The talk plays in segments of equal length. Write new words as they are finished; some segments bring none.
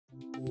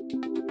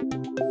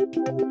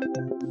Thank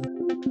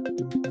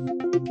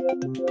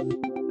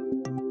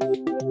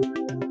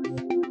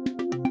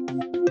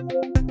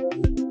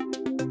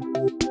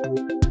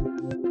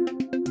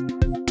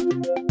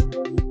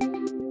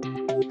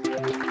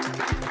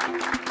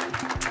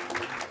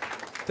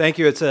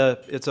you. It's a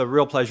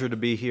real pleasure to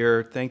be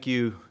here. Thank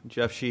you,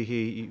 Jeff Sheehy.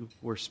 You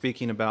were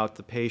speaking about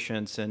the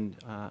patients, and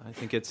I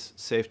think it's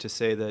safe to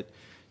say that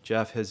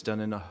Jeff has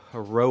done a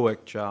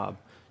heroic job,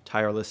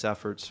 tireless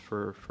efforts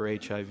for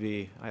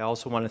HIV. I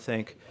also want to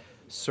thank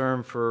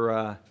CIRM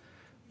for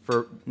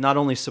not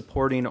only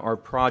supporting our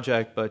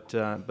project,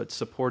 but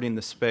supporting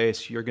the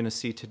space. You're going to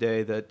see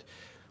today that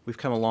we've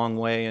come a long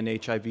way in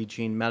HIV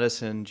gene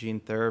medicine, gene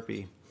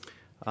therapy.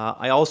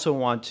 I also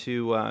want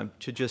to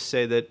just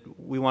say that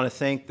we want to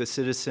thank the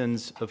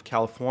citizens of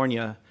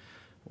California.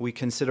 We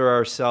consider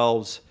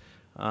ourselves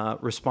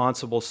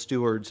responsible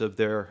stewards of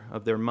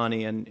their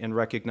money and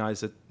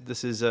recognize that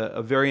this is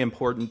a very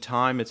important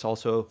time. It's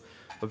also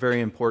a very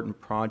important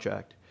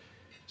project.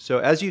 So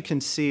as you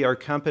can see, our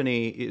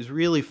company is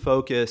really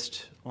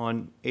focused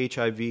on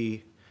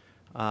HIV,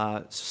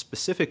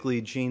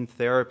 specifically gene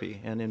therapy,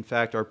 and in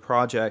fact our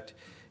project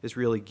is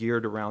really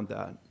geared around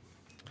that.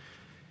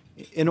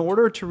 In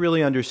order to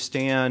really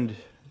understand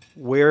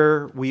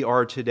where we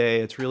are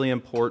today, it's really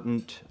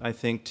important, I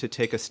think, to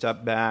take a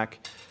step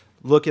back,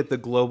 look at the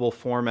global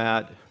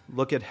format,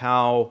 look at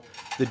how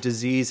the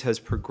disease has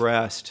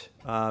progressed.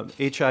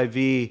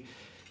 HIV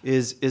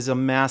is a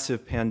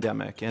massive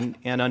pandemic, and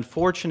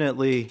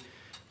unfortunately,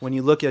 when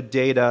you look at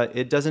data,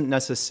 it doesn't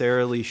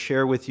necessarily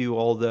share with you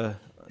all the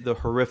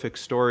horrific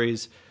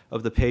stories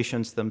of the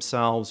patients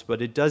themselves,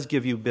 but it does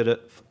give you a bit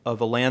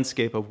of a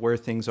landscape of where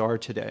things are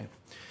today.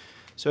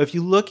 So if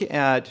you look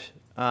at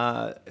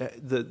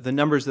the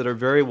numbers that are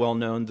very well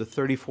known, the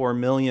 34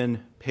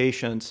 million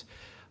patients,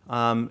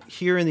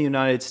 here in the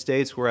United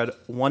States we're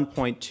at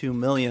 1.2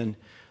 million.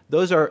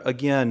 Those are,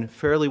 again,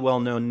 fairly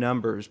well-known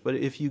numbers, but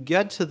if you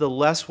get to the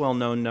less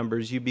well-known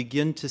numbers, you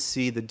begin to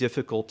see the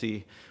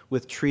difficulty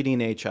with treating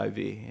HIV.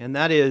 And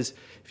that is,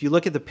 if you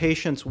look at the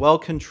patients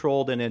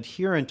well-controlled and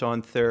adherent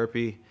on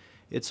therapy,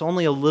 it's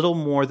only a little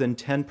more than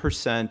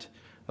 10%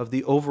 of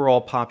the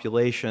overall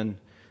population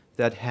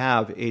that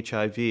have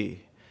HIV.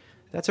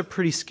 That's a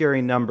pretty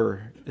scary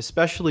number,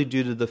 especially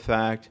due to the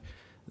fact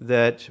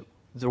that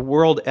the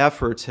world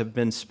efforts have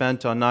been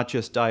spent on not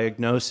just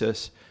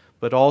diagnosis,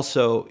 but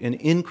also in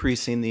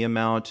increasing the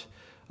amount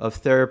of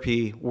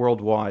therapy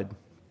worldwide.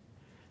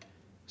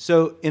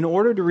 So in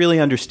order to really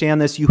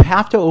understand this, you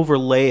have to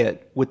overlay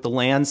it with the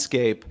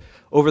landscape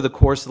over the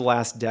course of the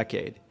last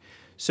decade.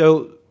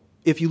 So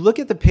if you look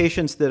at the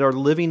patients that are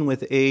living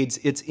with AIDS,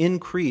 it's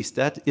increased.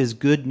 That is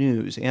good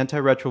news.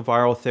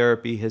 Antiretroviral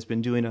therapy has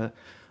been doing a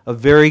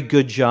very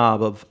good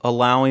job of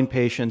allowing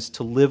patients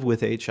to live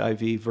with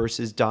HIV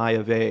versus die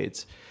of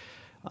AIDS.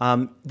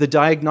 The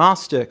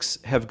diagnostics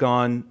have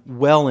gone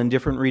well in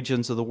different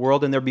regions of the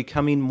world, and they're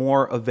becoming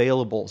more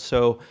available.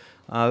 So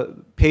there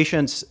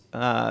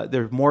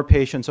are more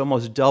patients,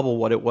 almost double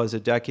what it was a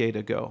decade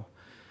ago.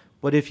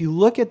 But if you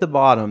look at the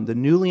bottom, the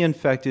newly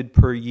infected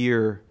per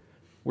year,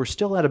 we're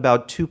still at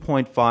about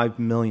 2.5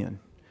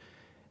 million,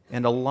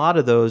 and a lot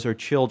of those are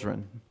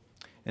children.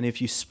 And if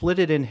you split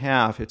it in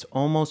half, it's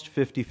almost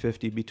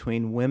 50-50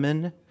 between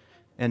women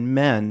and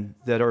men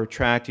that are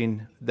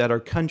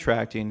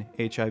contracting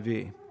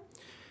HIV.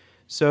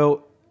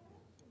 So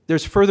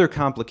there's further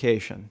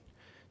complication.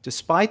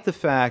 Despite the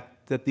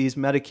fact that these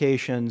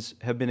medications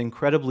have been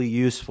incredibly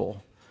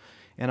useful,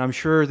 and I'm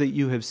sure that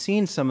you have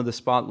seen some of the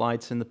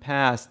spotlights in the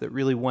past that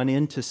really went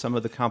into some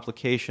of the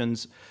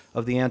complications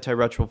of the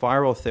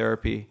antiretroviral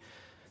therapy.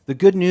 The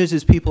good news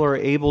is people are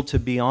able to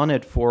be on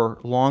it for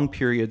long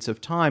periods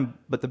of time,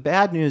 but the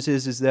bad news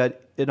is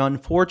that it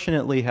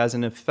unfortunately has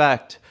an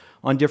effect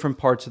on different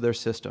parts of their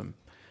system.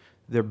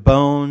 Their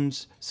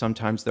bones,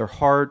 sometimes their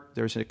heart,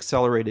 there's an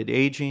accelerated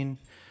aging,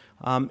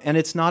 and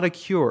it's not a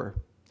cure.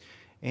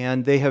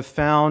 And they have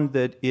found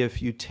that if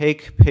you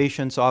take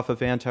patients off of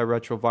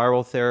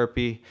antiretroviral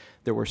therapy,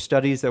 there were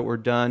studies that were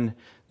done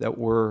that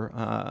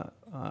were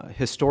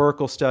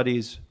historical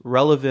studies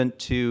relevant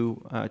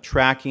to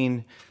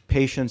tracking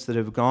patients that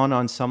have gone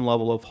on some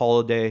level of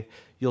holiday.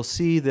 You'll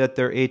see that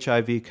their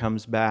HIV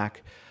comes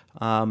back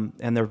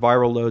and their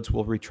viral loads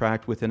will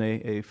retract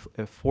within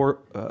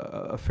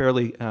a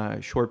fairly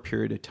short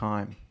period of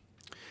time.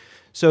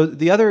 So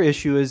the other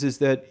issue is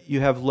that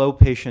you have low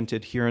patient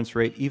adherence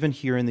rate, even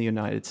here in the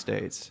United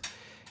States.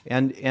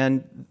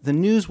 And the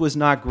news was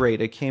not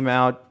great. It came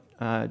out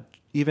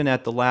even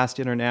at the last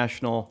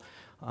International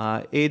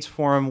AIDS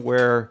Forum,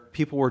 where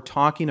people were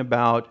talking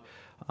about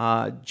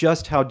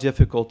just how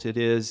difficult it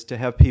is to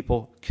have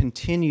people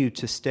continue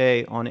to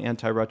stay on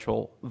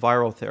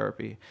antiretroviral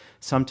therapy.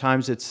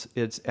 Sometimes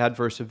it's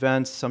adverse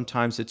events,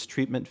 sometimes it's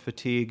treatment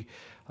fatigue,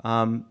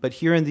 but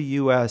here in the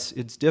US,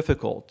 it's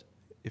difficult.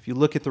 If you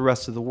look at the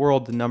rest of the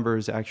world, the number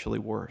is actually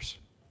worse.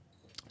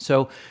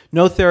 So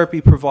no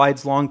therapy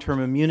provides long-term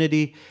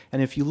immunity,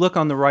 and if you look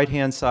on the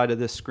right-hand side of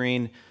this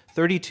screen,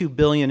 $32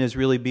 billion is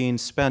really being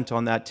spent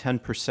on that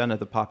 10% of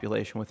the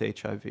population with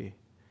HIV.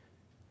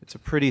 It's a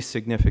pretty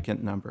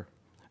significant number.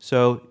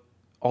 So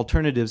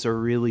alternatives are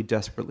really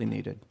desperately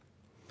needed.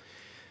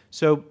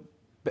 So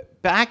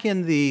back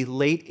in the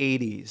late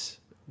 80s,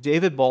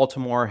 David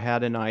Baltimore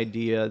had an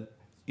idea.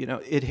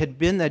 It had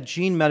been that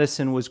gene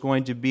medicine was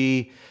going to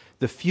be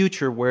the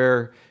future,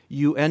 where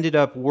you ended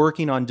up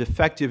working on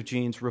defective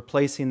genes,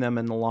 replacing them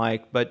and the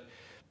like. But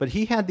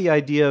he had the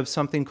idea of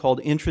something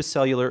called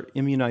intracellular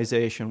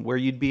immunization, where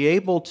you'd be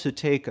able to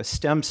take a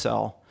stem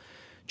cell,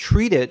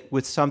 treat it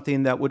with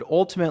something that would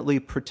ultimately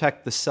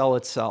protect the cell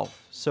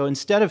itself. So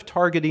instead of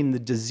targeting the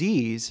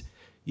disease,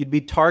 you'd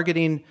be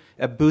targeting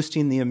at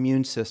boosting the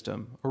immune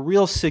system, a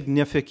real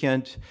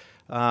significant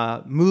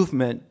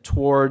movement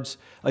towards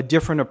a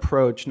different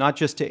approach, not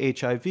just to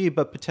HIV,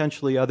 but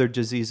potentially other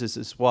diseases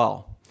as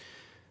well.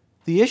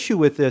 The issue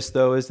with this,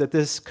 though, is that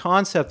this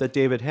concept that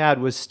David had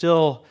was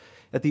still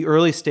at the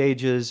early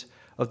stages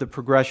of the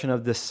progression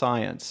of this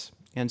science.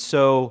 And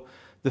so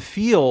the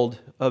field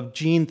of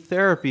gene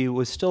therapy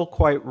was still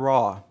quite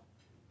raw.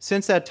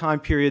 Since that time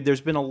period,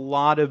 there's been a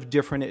lot of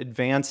different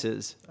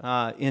advances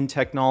in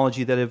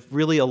technology that have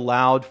really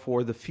allowed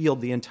for the field,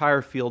 the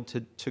entire field,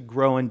 to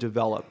grow and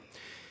develop.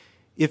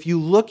 If you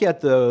look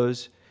at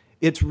those,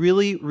 it's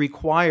really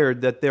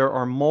required that there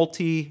are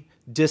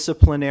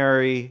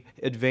multidisciplinary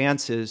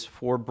advances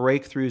for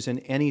breakthroughs in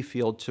any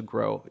field to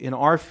grow, in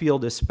our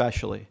field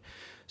especially.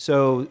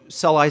 So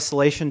cell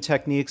isolation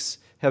techniques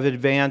have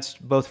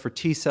advanced both for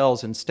T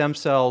cells and stem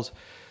cells.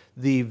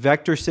 The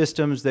vector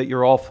systems that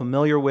you're all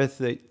familiar with,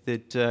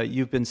 that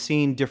you've been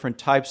seeing different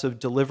types of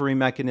delivery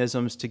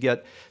mechanisms to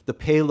get the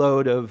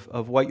payload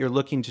of what you're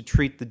looking to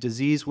treat the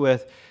disease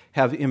with,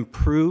 have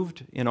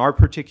improved. In our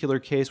particular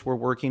case, we're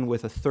working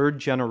with a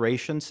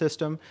third-generation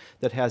system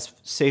that has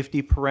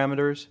safety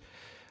parameters.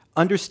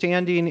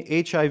 Understanding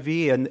HIV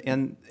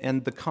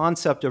and the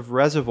concept of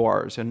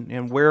reservoirs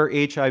and where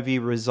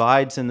HIV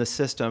resides in the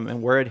system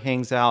and where it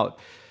hangs out,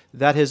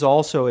 that has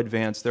also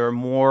advanced. There are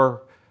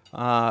more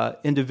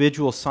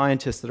individual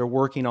scientists that are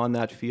working on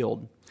that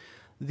field.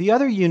 The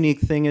other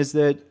unique thing is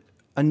that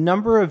a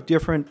number of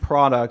different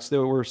products,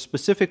 there were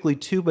specifically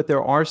 2, but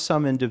there are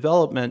some in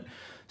development,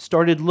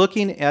 started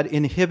looking at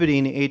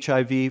inhibiting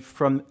HIV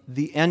from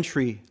the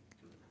entry.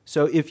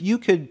 So if you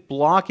could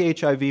block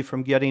HIV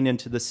from getting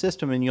into the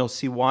system, and you'll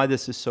see why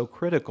this is so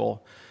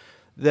critical,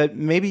 that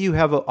maybe you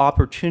have an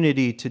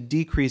opportunity to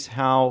decrease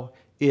how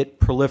it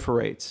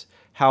proliferates,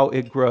 how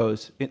it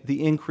grows,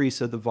 the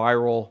increase of the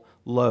viral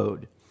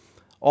load.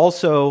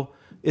 Also,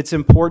 it's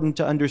important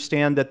to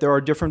understand that there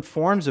are different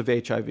forms of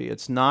HIV.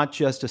 It's not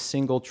just a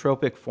single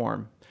tropic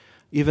form.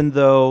 Even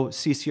though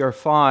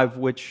CCR5,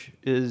 which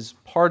is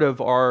part of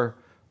our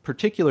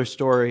particular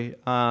story,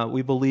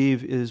 we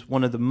believe is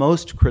one of the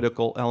most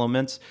critical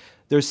elements,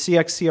 there's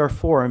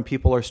CXCR4, and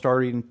people are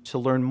starting to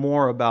learn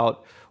more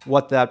about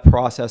what that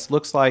process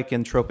looks like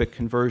in tropic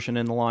conversion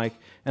and the like.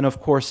 And of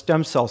course,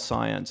 stem cell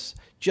science.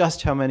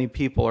 Just how many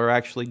people are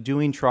actually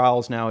doing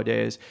trials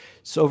nowadays.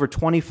 It's over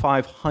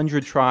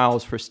 2,500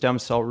 trials for stem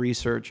cell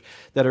research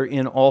that are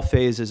in all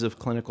phases of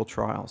clinical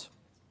trials.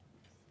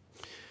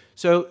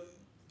 So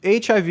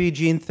HIV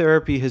gene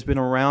therapy has been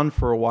around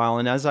for a while,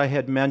 and as I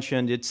had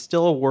mentioned, it's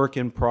still a work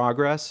in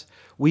progress.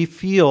 We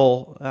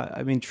feel,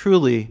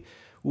 truly,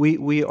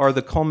 we are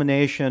the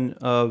culmination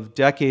of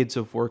decades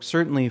of work,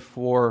 certainly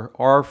for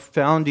our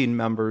founding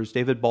members,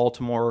 David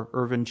Baltimore,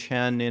 Irvin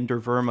Chen, Inder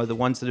Verma, the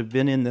ones that have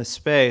been in this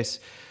space,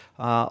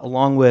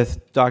 along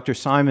with Dr.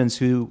 Simons,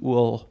 who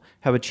will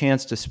have a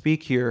chance to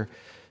speak here.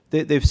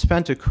 They've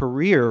spent a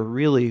career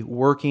really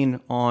working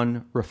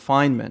on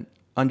refinement,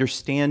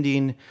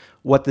 understanding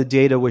what the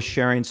data was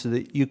sharing so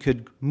that you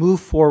could move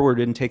forward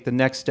and take the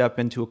next step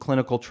into a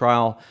clinical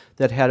trial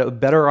that had a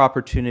better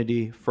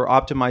opportunity for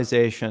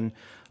optimization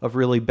of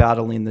really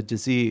battling the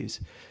disease.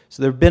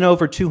 So there have been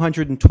over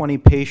 220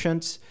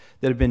 patients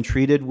that have been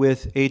treated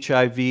with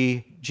HIV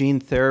gene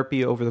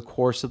therapy over the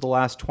course of the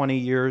last 20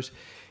 years.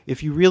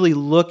 If you really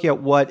look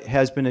at what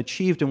has been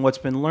achieved and what's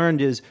been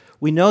learned is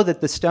we know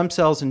that the stem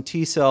cells and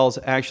T cells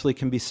actually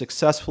can be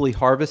successfully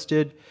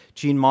harvested,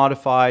 gene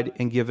modified,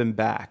 and given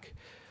back.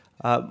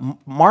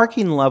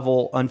 Marking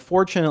level,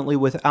 unfortunately,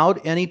 without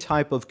any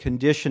type of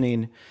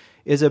conditioning,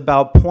 is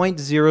about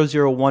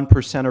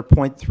 0.001% or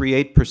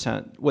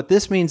 0.38%. What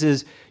this means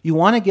is you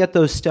want to get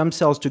those stem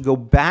cells to go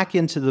back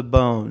into the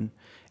bone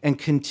and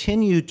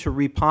continue to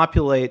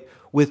repopulate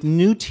with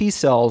new T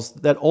cells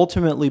that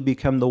ultimately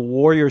become the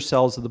warrior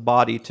cells of the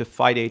body to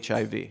fight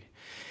HIV.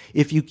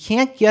 If you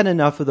can't get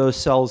enough of those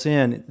cells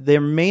in,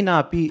 there may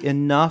not be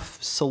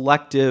enough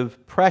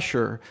selective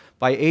pressure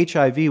by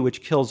HIV,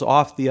 which kills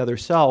off the other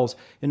cells,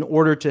 in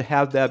order to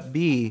have that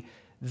be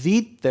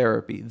the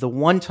therapy, the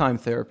one-time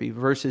therapy,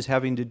 versus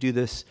having to do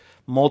this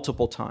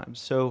multiple times.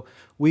 So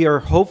we are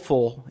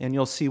hopeful, and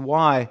you'll see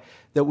why,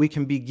 that we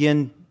can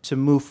begin to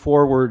move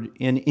forward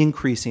in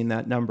increasing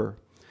that number.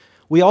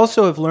 We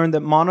also have learned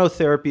that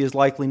monotherapy is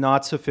likely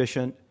not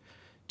sufficient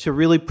to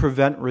really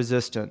prevent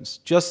resistance.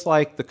 Just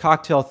like the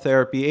cocktail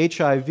therapy,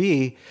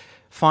 HIV,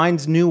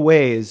 finds new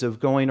ways of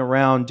going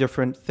around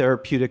different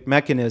therapeutic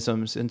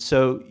mechanisms. And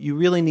so you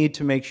really need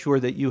to make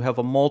sure that you have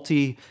a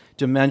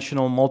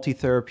multi-dimensional,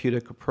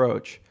 multi-therapeutic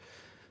approach.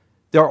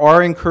 There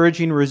are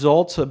encouraging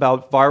results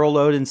about viral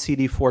load and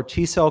CD4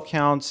 T cell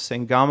counts.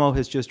 Sangamo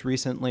has just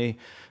recently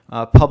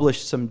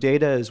published some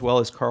data, as well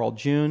as Carl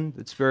June.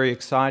 That's very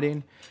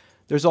exciting.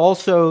 There's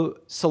also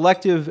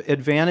selective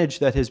advantage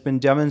that has been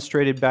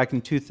demonstrated back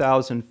in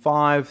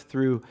 2005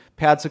 through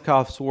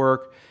Padsakov's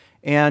work,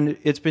 and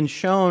it's been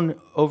shown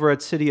over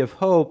at City of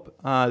Hope.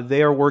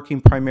 They are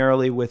working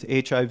primarily with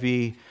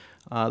HIV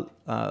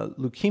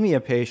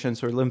leukemia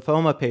patients or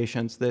lymphoma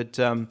patients that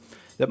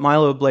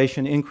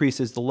myeloablation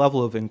increases the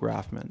level of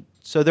engraftment.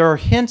 So there are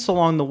hints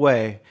along the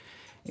way,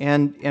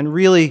 and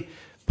really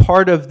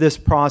part of this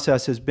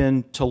process has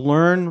been to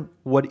learn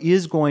what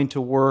is going to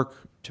work,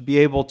 to be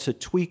able to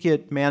tweak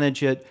it,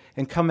 manage it,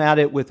 and come at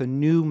it with a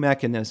new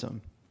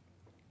mechanism.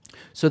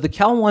 So the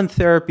Cal-1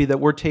 therapy that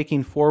we're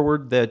taking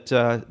forward, that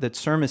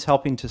CIRM is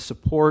helping to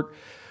support,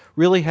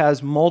 really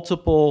has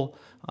multiple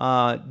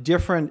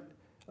different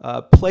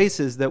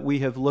places that we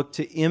have looked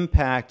to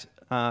impact,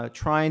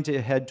 trying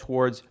to head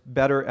towards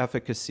better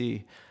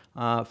efficacy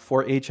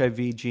for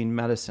HIV gene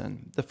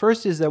medicine. The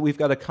first is that we've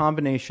got a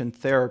combination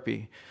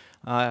therapy,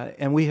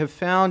 and we have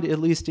found, at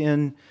least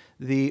in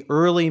the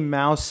early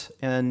mouse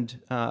and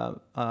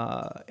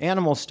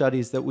animal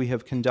studies that we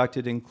have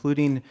conducted,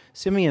 including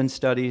simian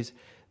studies,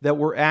 that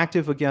were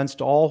active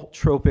against all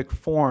tropic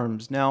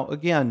forms. Now,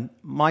 again,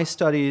 my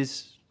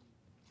studies,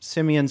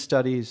 simian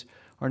studies,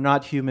 are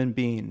not human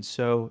beings,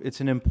 so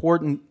it's an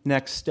important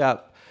next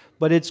step,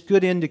 but it's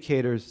good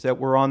indicators that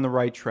we're on the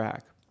right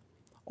track.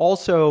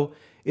 Also,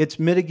 it's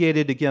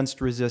mitigated against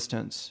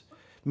resistance,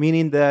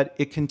 meaning that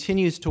it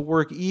continues to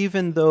work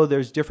even though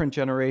there's different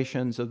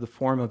generations of the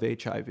form of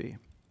HIV.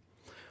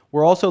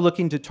 We're also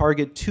looking to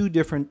target two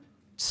different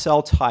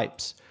cell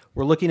types.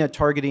 We're looking at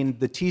targeting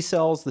the T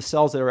cells, the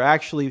cells that are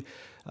actually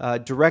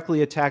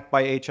directly attacked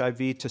by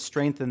HIV, to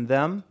strengthen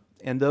them,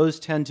 and those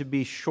tend to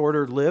be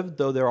shorter lived,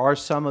 though there are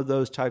some of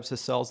those types of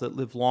cells that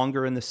live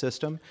longer in the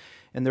system,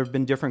 and there have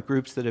been different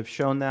groups that have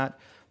shown that.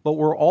 But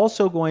we're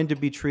also going to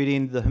be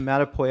treating the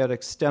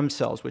hematopoietic stem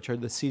cells, which are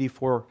the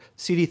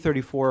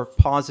CD34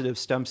 positive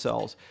stem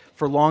cells,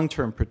 for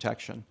long-term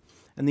protection.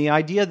 And the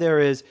idea there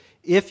is,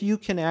 if you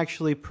can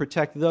actually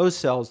protect those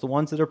cells, the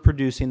ones that are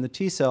producing the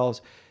T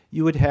cells,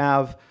 you would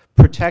have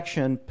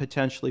protection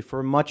potentially for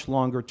a much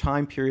longer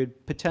time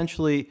period,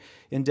 potentially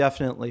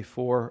indefinitely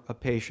for a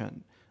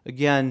patient.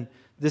 Again,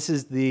 this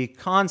is the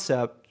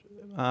concept.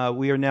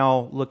 We are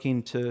now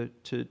looking to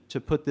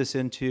put this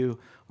into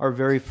our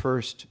very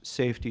first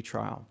safety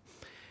trial.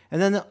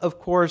 And then, of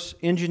course,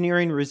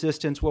 engineering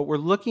resistance. What we're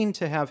looking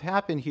to have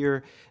happen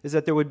here is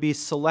that there would be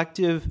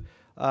selective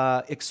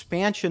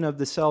expansion of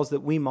the cells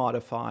that we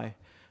modify,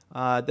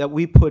 that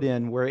we put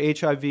in, where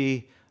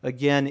HIV,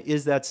 again,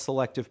 is that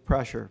selective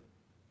pressure.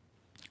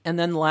 And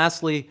then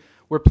lastly,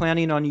 we're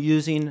planning on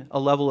using a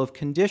level of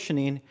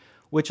conditioning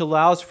which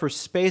allows for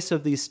space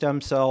of these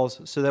stem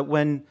cells so that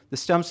when the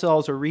stem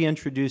cells are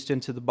reintroduced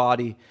into the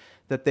body,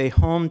 that they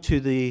home to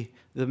the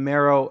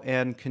marrow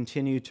and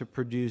continue to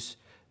produce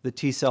the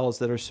T cells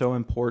that are so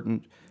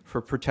important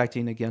for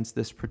protecting against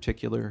this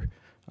particular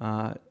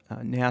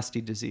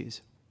nasty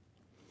disease.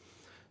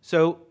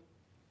 So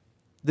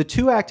the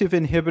two active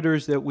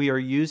inhibitors that we are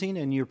using,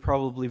 and you're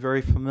probably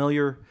very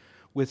familiar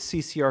with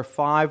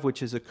CCR5,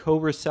 which is a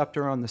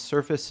co-receptor on the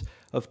surface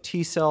of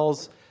T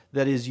cells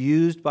that is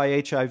used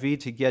by HIV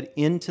to get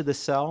into the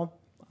cell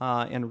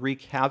and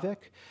wreak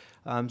havoc.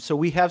 So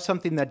we have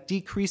something that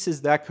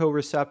decreases that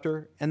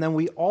co-receptor, and then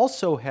we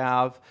also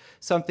have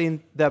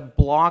something that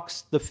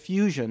blocks the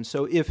fusion.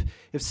 So if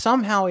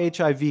somehow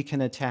HIV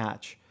can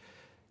attach,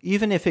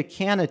 even if it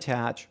can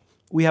attach,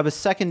 we have a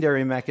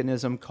secondary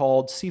mechanism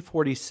called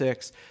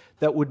C46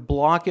 that would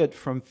block it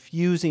from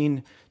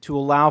fusing to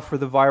allow for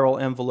the viral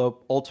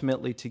envelope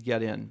ultimately to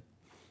get in.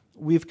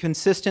 We've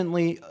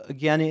consistently,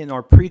 again, in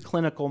our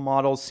preclinical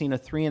models, seen a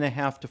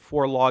 3.5 to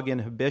 4 log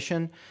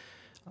inhibition.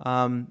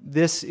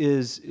 This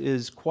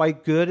is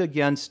quite good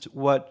against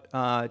what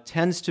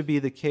tends to be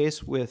the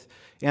case with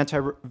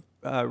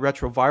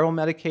antiretroviral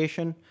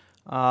medication.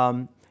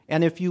 And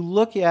if you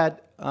look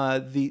at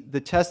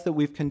the test that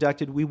we've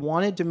conducted, we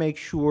wanted to make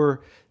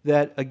sure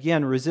that,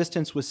 again,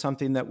 resistance was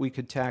something that we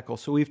could tackle.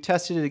 So we've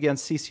tested it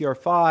against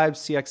CCR5,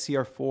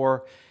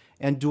 CXCR4,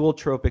 and dual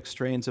tropic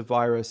strains of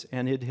virus,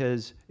 and it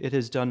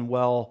has done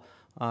well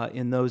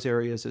in those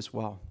areas as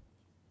well.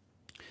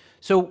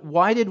 So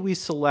why did we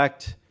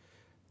select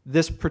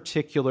this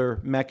particular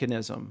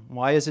mechanism?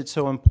 Why is it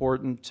so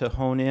important to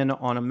hone in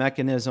on a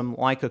mechanism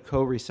like a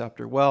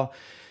co-receptor? Well,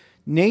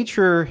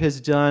 nature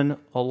has done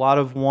a lot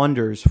of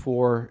wonders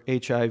for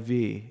HIV,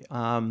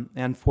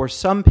 and for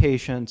some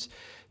patients,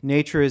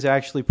 nature has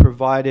actually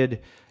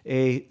provided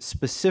a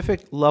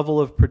specific level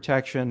of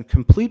protection,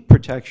 complete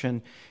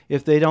protection,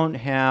 if they don't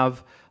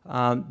have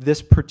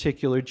this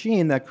particular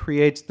gene that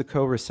creates the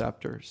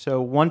co-receptor.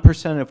 So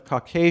 1% of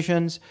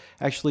Caucasians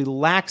actually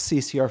lack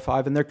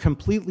CCR5, and they're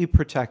completely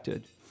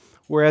protected.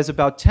 whereas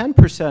about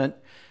 10%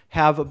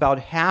 have about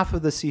half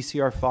of the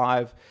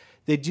CCR5.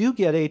 They do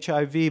get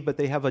HIV, but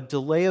they have a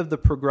delay of the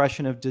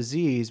progression of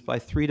disease by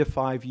 3 to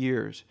 5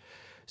 years.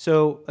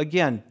 So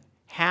again,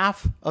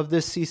 half of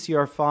this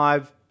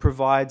CCR5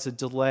 provides a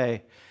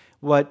delay.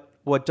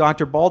 What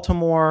Dr.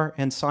 Baltimore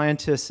and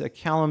scientists at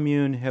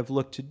Calimmune have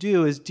looked to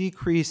do is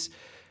decrease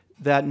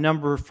that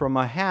number from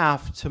a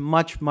half to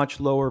much,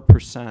 much lower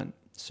percent.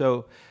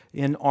 So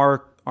in our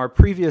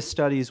previous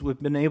studies,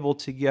 we've been able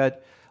to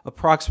get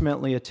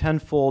approximately a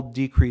 10-fold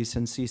decrease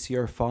in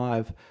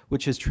CCR5,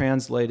 which is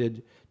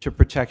translated to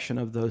protection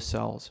of those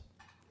cells.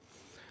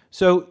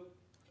 So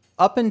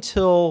up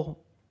until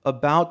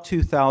about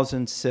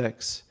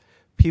 2006,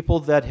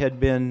 people that had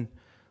been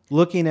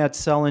looking at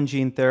cell and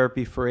gene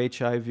therapy for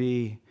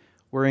HIV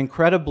were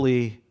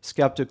incredibly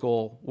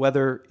skeptical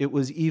whether it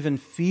was even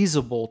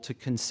feasible to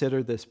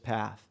consider this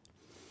path.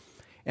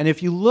 And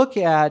if you look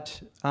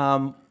at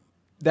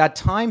that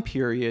time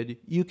period,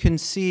 you can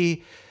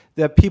see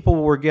that people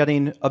were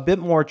getting a bit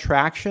more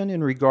traction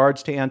in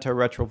regards to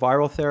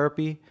antiretroviral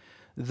therapy,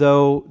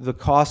 though the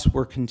costs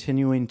were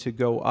continuing to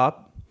go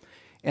up.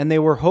 And they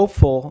were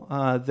hopeful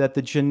that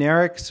the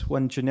generics,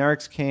 when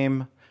generics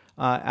came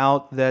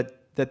out,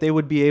 that they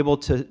would be able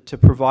to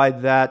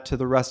provide that to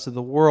the rest of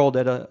the world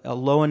at a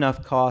low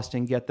enough cost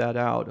and get that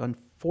out.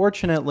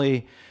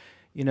 Unfortunately,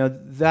 you know,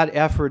 that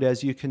effort,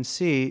 as you can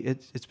see,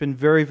 it's been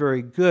very,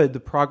 very good. The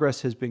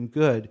progress has been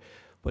good,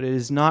 but it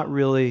has not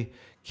really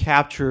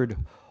captured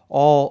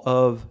all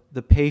of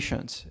the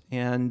patients.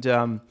 And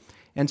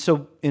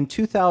so in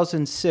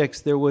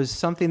 2006, there was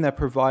something that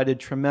provided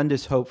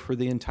tremendous hope for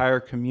the entire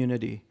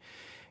community.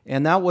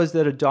 And that was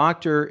that a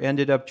doctor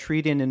ended up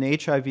treating an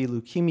HIV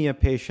leukemia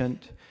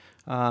patient,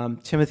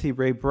 Timothy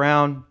Ray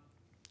Brown,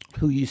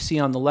 who you see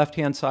on the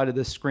left-hand side of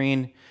the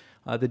screen,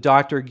 the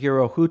doctor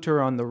Giro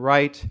Hutter on the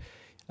right.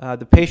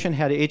 The patient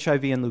had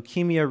HIV and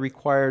leukemia,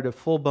 required a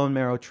full bone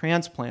marrow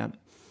transplant.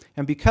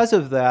 And because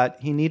of that,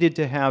 he needed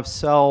to have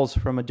cells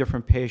from a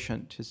different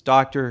patient. His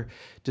doctor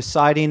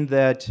deciding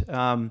that,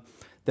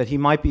 that he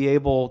might be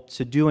able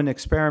to do an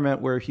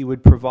experiment where he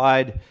would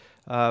provide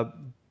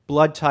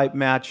blood type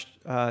matched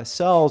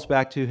cells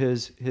back to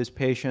his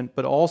patient,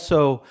 but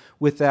also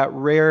with that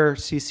rare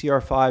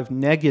CCR5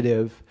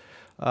 negative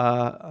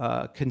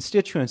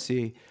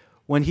constituency.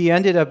 When he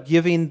ended up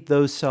giving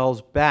those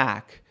cells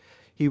back,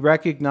 he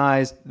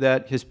recognized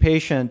that his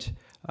patient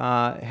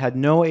had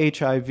no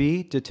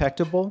HIV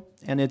detectable,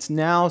 and it's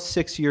now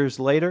 6 years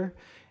later,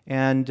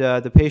 and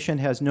the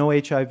patient has no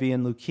HIV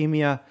and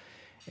leukemia.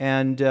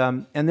 And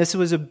this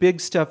was a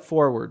big step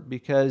forward,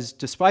 because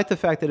despite the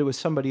fact that it was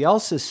somebody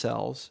else's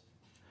cells,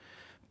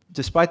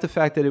 despite the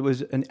fact that it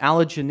was an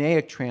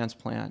allogeneic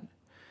transplant,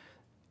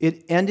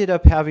 it ended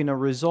up having a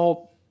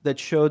result that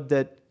showed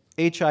that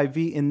HIV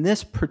in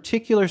this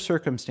particular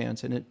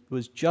circumstance, and it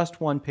was just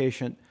one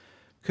patient,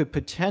 could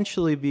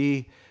potentially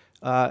be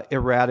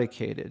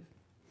eradicated.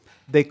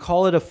 They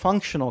call it a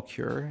functional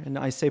cure, and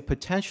I say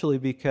potentially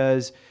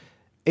because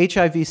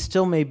HIV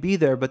still may be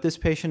there, but this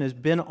patient has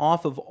been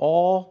off of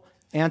all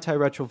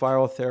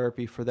antiretroviral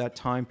therapy for that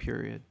time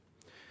period.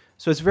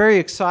 So it's very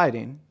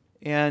exciting,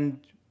 and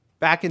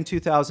back in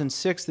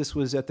 2006, this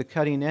was at the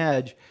cutting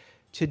edge.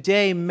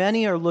 Today,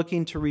 many are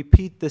looking to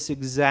repeat this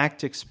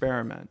exact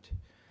experiment,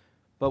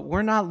 but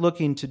we're not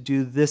looking to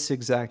do this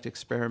exact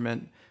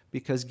experiment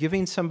because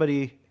giving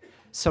somebody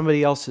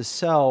else's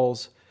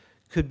cells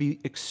could be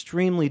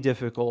extremely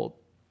difficult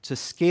to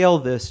scale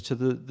this to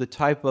the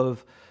type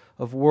of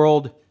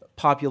world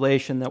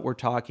population that we're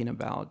talking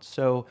about.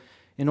 So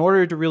in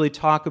order to really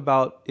talk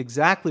about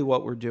exactly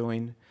what we're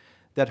doing,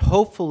 that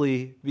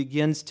hopefully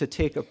begins to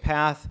take a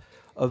path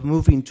of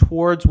moving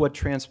towards what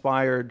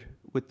transpired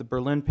with the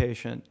Berlin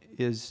patient,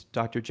 is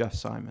Dr. Jeff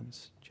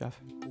Simons. Jeff?